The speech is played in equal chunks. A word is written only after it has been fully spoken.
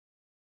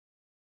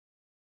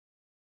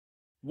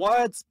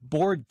What's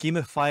board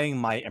gamifying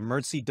my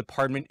emergency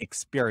department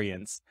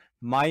experience?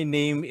 My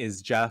name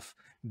is Jeff.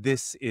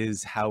 This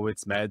is How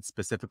It's Med,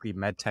 specifically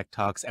MedTech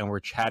Talks, and we're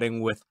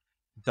chatting with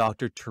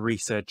Dr.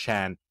 Teresa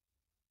Chan.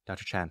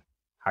 Dr. Chan,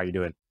 how are you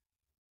doing?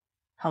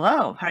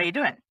 Hello, how are you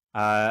doing?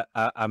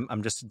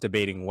 I'm just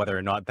debating whether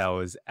or not that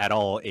was at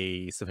all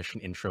a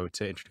sufficient intro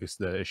to introduce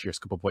the sheer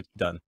scope of what you've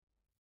done.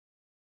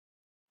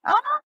 Uh,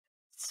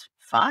 it's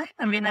fine.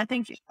 I mean, I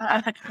think it's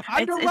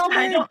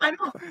Underwhelming.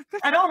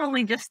 I don't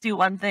only just do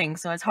one thing,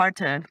 so it's hard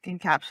to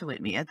encapsulate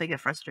me. I think it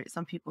frustrates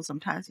some people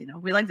sometimes.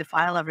 We like to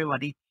file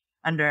everybody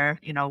under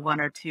one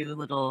or two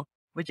little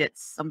widgets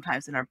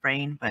sometimes in our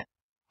brain, but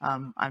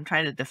I'm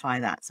trying to defy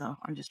that. So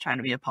I'm just trying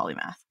to be a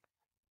polymath.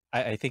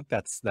 I think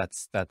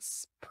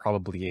that's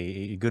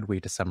probably a good way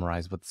to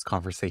summarize what this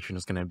conversation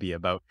is going to be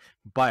about.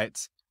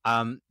 But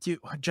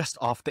just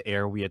off the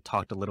air, we had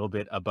talked a little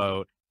bit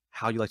about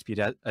how you like to be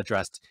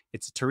addressed.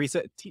 It's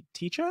Teresa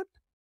Chan?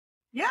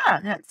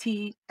 Yeah,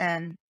 T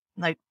and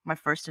like my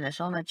first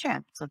initial and then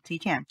Chan. So T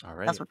Chan. All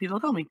That's right. what people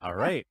call me. All Yeah.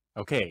 right.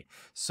 Okay.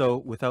 So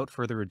without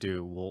further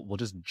ado, we'll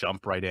just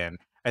jump right in.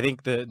 I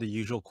think the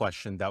usual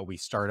question that we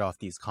start off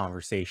these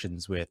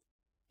conversations with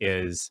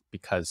is,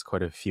 because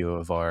quite a few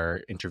of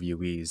our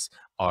interviewees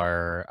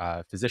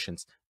are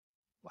physicians.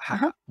 How,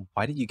 Uh-huh.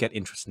 why did you get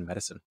interested in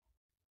medicine?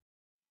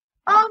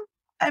 Um,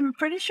 I'm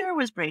pretty sure it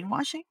was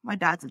brainwashing. My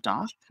dad's a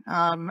doc.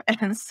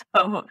 And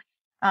so,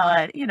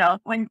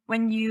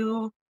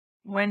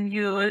 when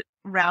you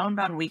round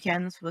on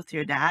weekends with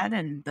your dad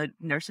and the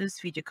nurses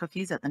feed you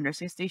cookies at the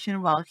nursing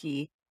station while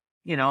he,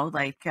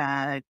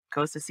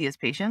 goes to see his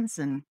patients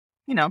and,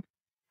 you know,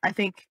 I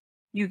think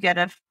you get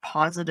a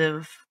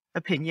positive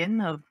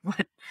opinion of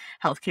what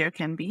healthcare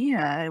can be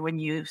when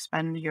you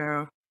spend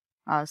your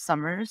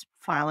summers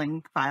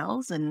filing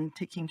files and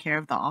taking care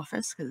of the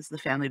office because it's the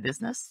family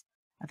business.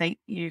 I think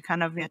you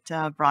kind of get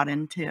brought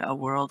into a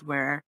world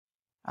where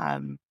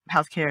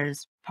healthcare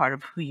is part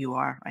of who you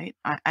are, right?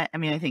 I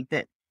mean, I think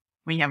that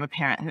when you have a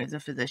parent who is a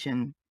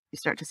physician, you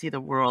start to see the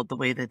world the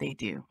way that they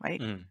do, right?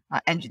 Mm,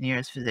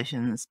 Engineers,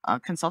 physicians,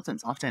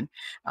 consultants often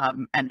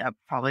end up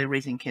probably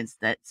raising kids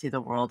that see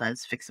the world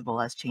as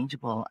fixable, as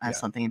changeable, as yeah.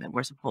 something that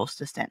we're supposed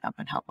to stand up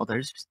and help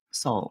others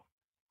solve.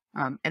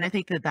 And I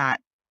think that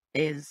that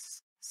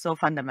is so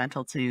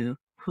fundamental to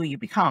who you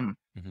become.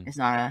 Hmm. It's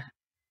not a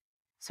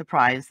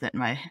surprise that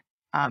my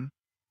um,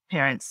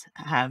 parents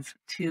have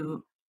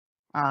two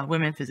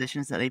women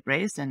physicians that they've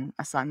raised and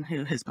a son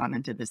who has gone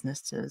into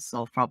business to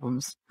solve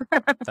problems.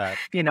 That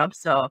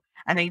So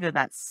I think that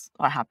that's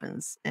what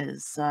happens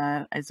is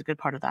a good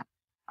part of that.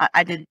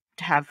 I did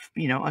have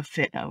a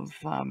fit of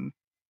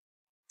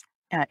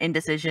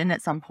indecision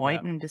at some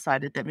yeah. point and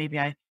decided that maybe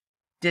I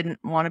didn't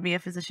want to be a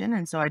physician,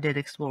 and so I did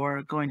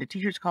explore going to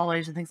teachers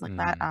college and things like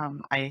that.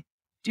 Mm, I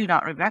do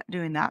not regret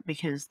doing that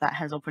because that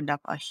has opened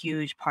up a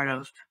huge part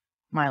of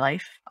my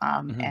life,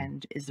 mhm.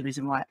 and is the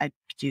reason why I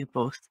do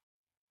both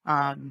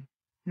um,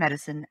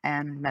 medicine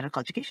and medical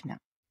education now.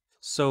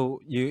 So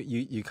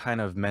you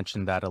kind of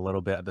mentioned that a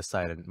little bit at the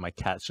side, and my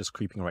cat's just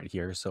creeping right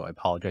here. So I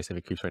apologize if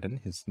it creeps right in.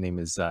 His name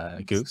is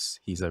Yes. Goose.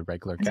 He's a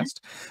regular Mhm.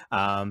 guest.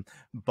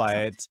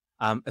 But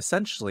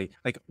essentially,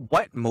 like,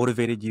 what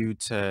motivated you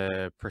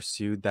to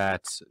pursue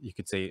that? You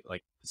could say,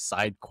 like,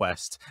 side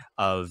quest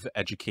of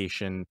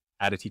education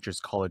at a teacher's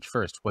college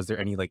first. Was there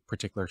any like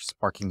particular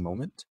sparking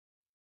moment?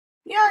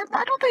 Yeah,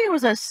 I don't think it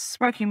was a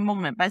sparking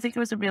moment, but I think it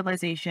was a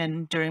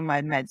realization during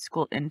my med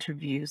school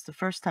interviews the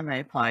first time I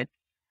applied.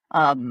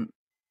 Um,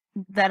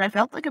 That I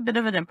felt like a bit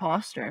of an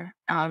imposter,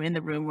 in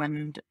the room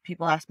when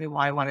people asked me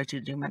why I wanted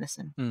to do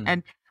medicine. Mm,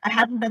 And I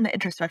hadn't done the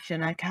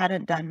introspection. I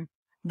hadn't done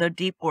the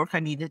deep work I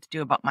needed to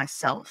do about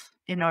myself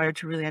in order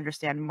to really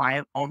understand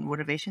my own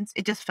motivations.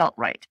 It just felt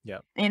right. yeah.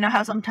 And you know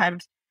how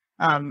sometimes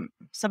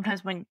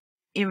when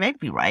it may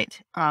be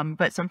right,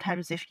 but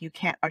sometimes if you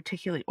can't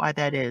articulate why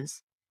that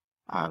is,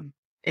 um,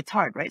 it's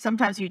hard, right?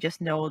 Sometimes you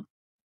just know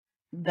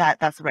that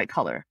that's the right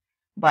color.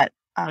 But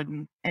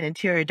an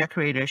interior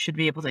decorator should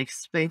be able to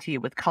explain to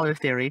you with color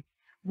theory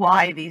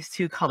why these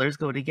two colors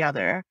go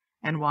together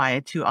and why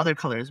two other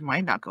colors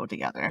might not go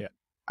together. Yeah.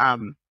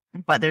 Um,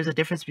 but there's a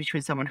difference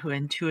between someone who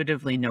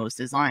intuitively knows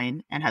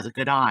design and has a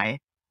good eye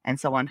and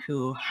someone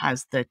who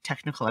has the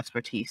technical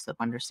expertise of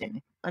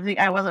understanding. I think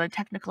I wasn't a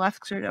technical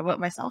expert about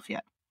myself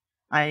yet.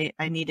 I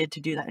needed to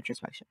do that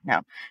introspection.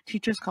 Now,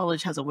 Teachers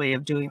College has a way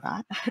of doing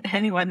that.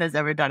 Anyone that's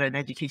ever done an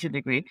education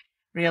degree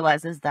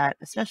realizes that,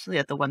 especially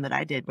at the one that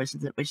I did, which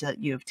is at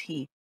U of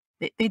T,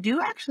 they do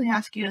actually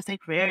ask you to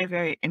think very,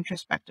 very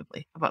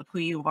introspectively about who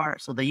you are,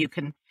 so that you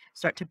can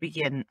start to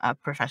begin a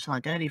professional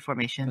identity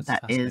formation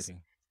That's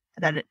fascinating.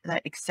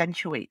 that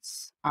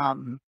accentuates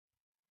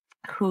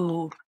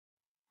who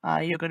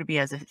you're going to be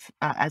as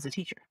a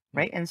teacher,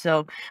 Yeah. right? And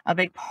so a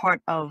big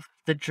part of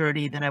the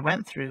journey that I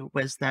went through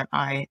was that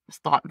I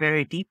thought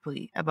very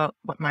deeply about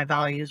what my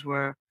values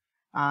were,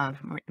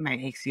 my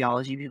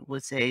axiology, people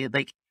would say,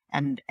 like,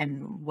 and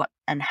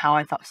how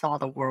I thought saw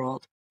the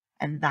world,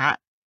 and that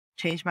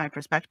changed my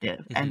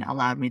perspective and Mhm.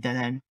 allowed me to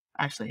then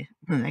actually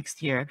the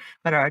next year,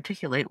 better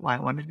articulate why I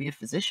wanted to be a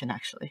physician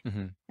actually.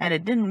 Hmm. And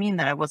it didn't mean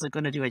that I wasn't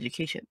going to do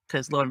education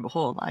because lo and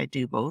behold, I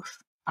do both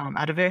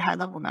at a very high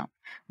level now.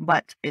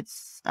 But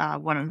it's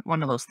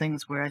one of those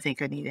things where I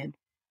think I needed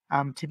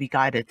to be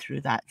guided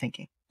through that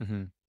thinking.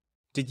 Hmm.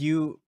 Did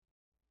you,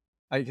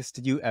 I guess,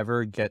 did you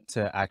ever get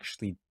to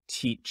actually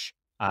teach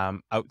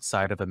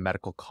outside of a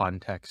medical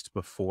context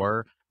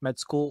before med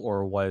school,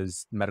 or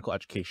was medical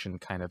education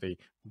kind of a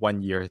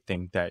 1 year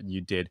thing that you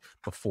did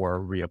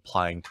before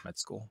reapplying to med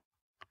school?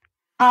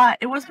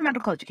 It wasn't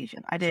medical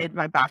education. I did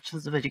my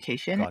bachelor's of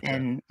education Gotcha.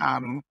 in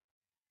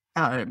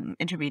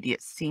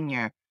intermediate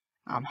senior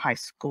high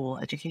school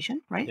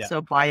education, right? Yeah.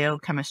 So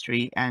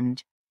biochemistry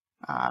and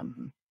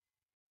um,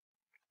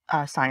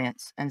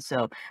 science. And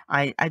so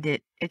I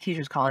did a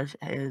teacher's college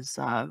is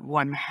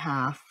one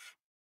half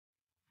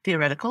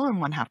theoretical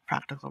and one half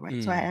practical,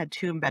 right? So I Mm, had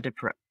two embedded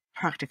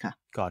practica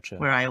gotcha.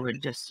 where I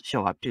would just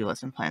show up, do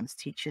lesson plans,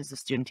 teach as a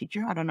student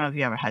teacher. I don't know if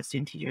you ever had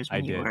student teachers I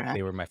when you did. were at,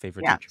 They were my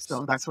favorite yeah. teachers.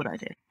 So that's what I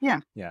did. Yeah.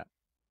 Yeah.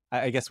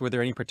 I guess, were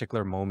there any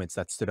particular moments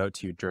that stood out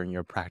to you during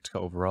your practica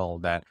overall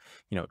that,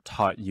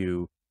 taught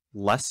you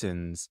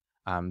lessons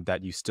that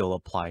you still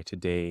apply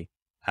today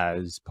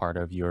as part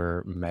of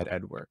your med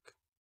ed work?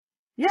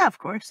 Yeah, of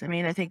course. I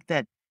mean, I think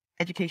that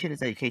education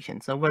is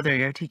education. So whether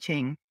you're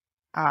teaching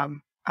a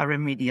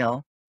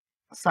remedial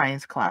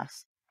science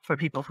class for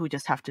people who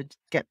just have to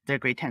get their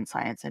grade 10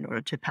 science in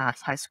order to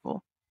pass high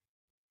school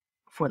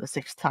for the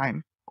sixth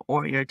time,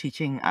 or you're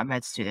teaching a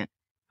med student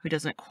who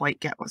doesn't quite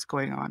get what's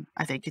going on,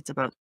 I think it's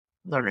about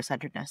learner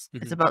centeredness.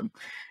 It's Hmm. about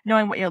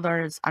knowing what your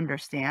learners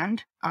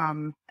understand,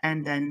 and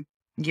then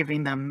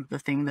giving them the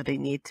thing that they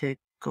need to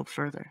go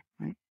further.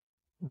 Right.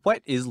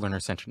 What is learner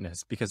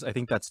centeredness? Because I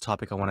think that's a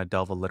topic I want to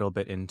delve a little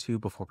bit into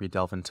before we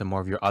delve into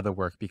more of your other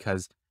work,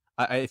 because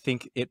I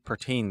think it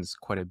pertains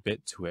quite a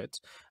bit to it.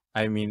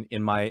 I mean,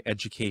 in my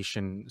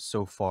education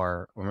so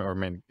far, or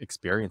my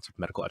experience with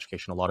medical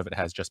education, a lot of it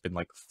has just been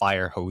like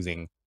fire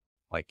hosing,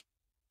 like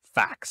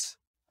facts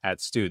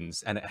at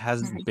students. And it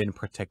hasn't Mhm. been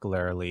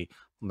particularly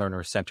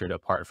learner centered,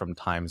 apart from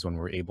times when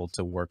we're able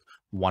to work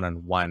one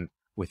on one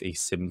with a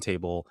sim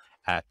table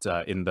at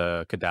in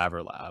the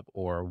cadaver lab,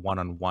 or one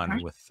on one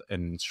Right. with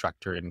an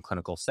instructor in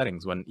clinical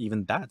settings, when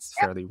even that's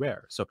Yep. fairly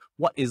rare. So,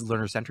 what is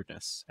learner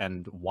centeredness,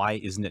 and why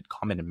isn't it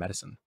common in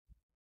medicine,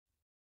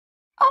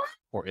 Oh,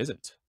 or is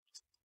it?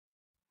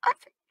 I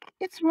think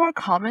it's more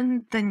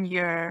common than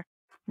you're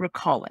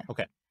recalling.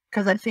 Okay.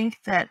 Because I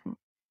think that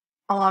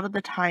a lot of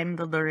the time,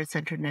 the learner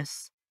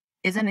centeredness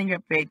isn't in your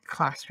big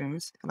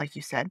classrooms, like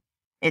you said.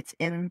 It's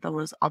in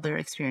those other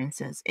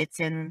experiences. It's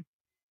in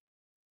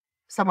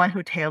someone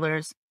who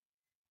tailors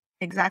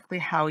exactly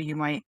how you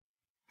might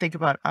think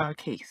about a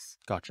case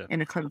Gotcha.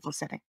 in a clinical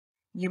setting.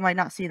 You might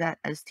not see that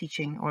as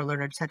teaching or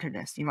learner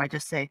centeredness. You might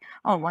just say,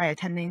 oh, my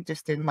attending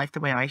just didn't like the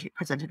way I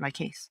presented my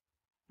case.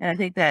 And I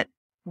think that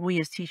we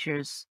as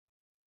teachers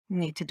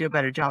need to do a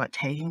better job at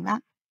taking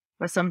that.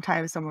 But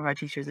sometimes some of our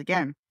teachers,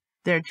 again,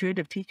 they're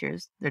intuitive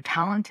teachers, they're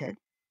talented,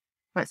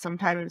 but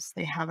sometimes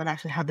they haven't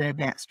actually had the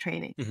advanced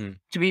training. Hmm.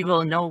 To be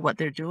able to know what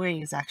they're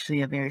doing is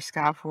actually a very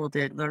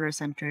scaffolded, learner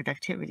centered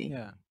activity.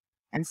 Yeah.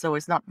 And so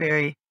it's not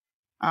very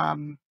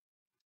um,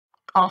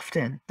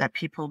 often that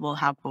people will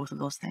have both of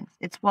those things.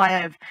 It's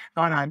why I've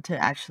gone on to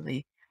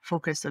actually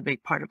focus a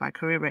big part of my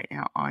career right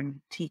now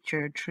on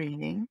teacher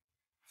training,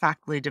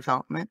 faculty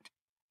development,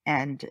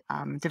 and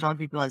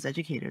developing people as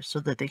educators so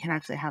that they can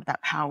actually have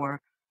that power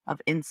of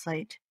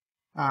insight,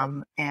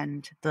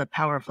 and the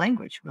power of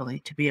language, really,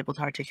 to be able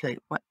to articulate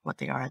what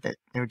they are that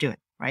they're doing,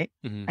 right?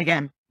 Hmm.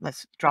 Again,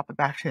 let's drop it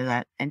back to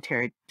that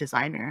interior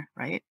designer,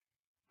 right?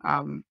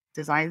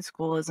 Design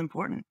school is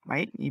important,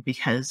 right?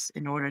 Because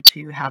in order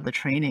to have the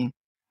training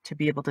to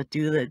be able to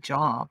do the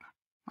job,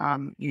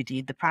 you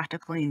need the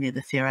practical, you need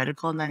the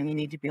theoretical, and then you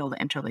need to be able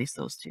to interlace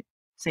those two.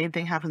 Same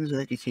thing happens with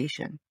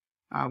education,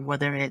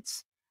 whether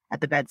it's at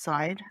the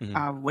bedside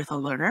Hmm. with a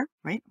learner,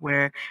 right?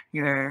 Where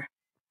you're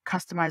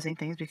customizing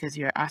things because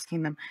you're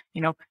asking them,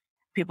 you know,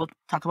 people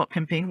talk about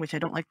pimping, which I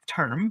don't like the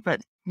term,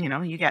 but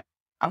you get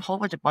a whole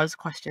bunch of buzz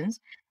questions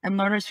and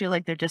learners feel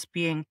like they're just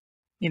being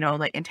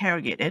like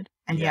interrogated.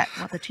 And Yeah. yet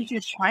what the teacher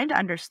is trying to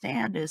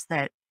understand is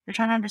that they're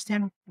trying to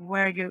understand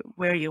where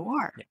you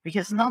are. Yeah.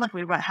 Because it's not like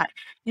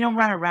you don't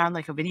run around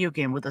like a video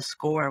game with a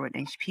score with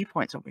HP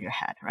points over your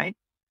head, right?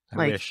 I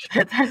Like wish.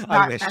 that's I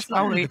not wish. that's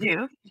not what we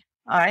do.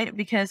 All right.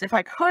 Because if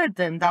I could,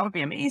 then that would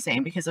be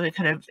amazing because we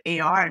could have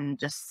AR and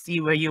just see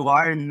where you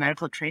are in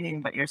medical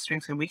training, but your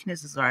strengths and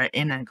weaknesses are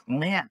in a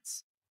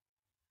glance,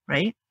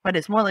 right? But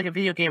it's more like a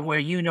video game where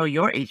you know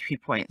your HP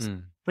points,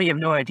 Mm. but you have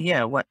no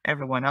idea what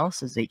everyone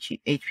else's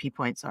HP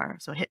points are.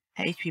 So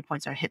HP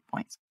points are hit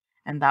points,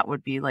 and that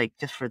would be like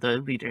just for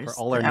the For readers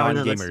all our or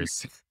the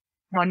listeners, non-gamers.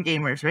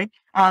 non-gamers, right?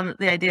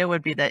 The idea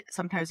would be that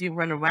sometimes you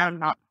run around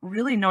not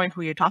really knowing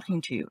who you're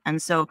talking to,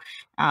 and so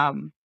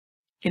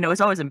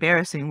it's always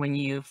embarrassing when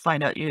you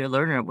find out your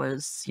learner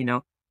was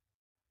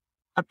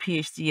a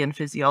PhD in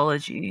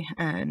physiology,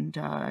 and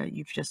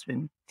you've just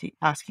been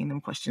asking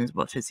them questions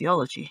about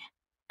physiology,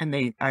 and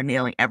they are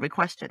nailing every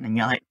question, and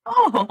you're like,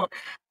 oh,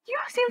 You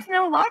seem to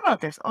know a lot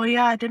about this. Oh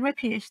yeah, I did my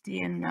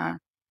PhD in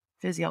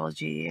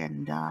physiology,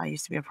 and I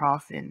used to be a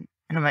prof. And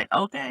I'm like,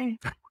 okay,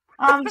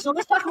 so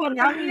let's talk about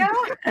anatomy now,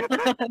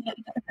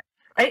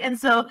 right? And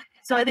so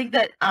I think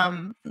that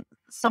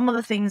some of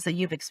the things that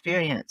you've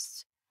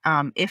experienced,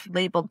 if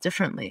labeled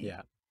differently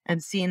Yeah.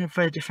 and seen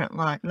for a different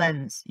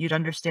lens, you'd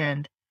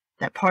understand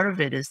that part of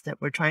it is that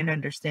we're trying to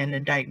understand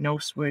and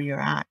diagnose where you're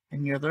at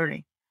and your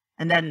learning.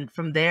 And then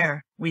from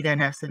there, we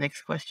then ask the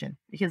next question,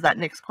 because that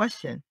next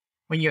question,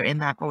 when you're in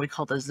that, what we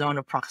call the zone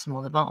of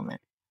proximal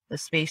development, the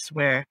space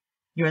where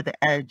you're at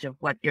the edge of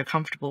what you're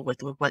comfortable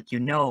with what you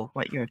know,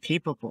 what you're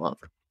capable of.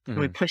 And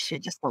we Hmm. push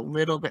it just a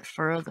little bit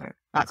further.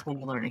 That's when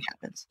the learning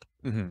happens.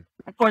 Hmm.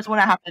 Of course, what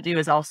I have to do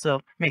is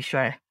also make sure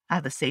I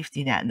have the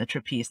safety net and the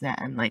trapeze net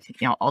and, like,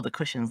 all the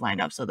cushions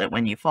lined up so that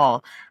when you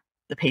fall,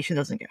 the patient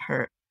doesn't get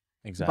hurt.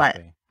 But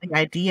Exactly. the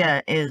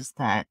idea is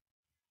that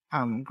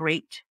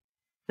great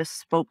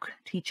bespoke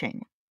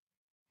teaching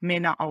may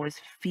not always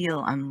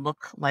feel and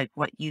look like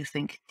what you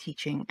think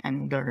teaching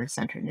and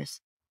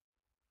learner-centeredness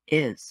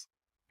is,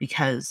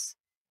 because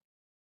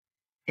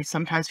it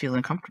sometimes feels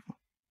uncomfortable.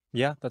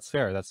 Yeah, that's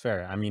fair. That's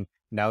fair. I mean,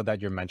 now that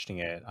you're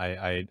mentioning it,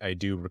 I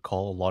do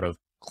recall a lot of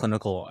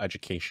clinical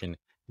education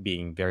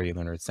being very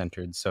learner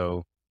centered.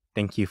 So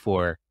thank you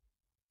for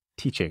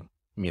teaching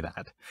me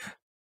that.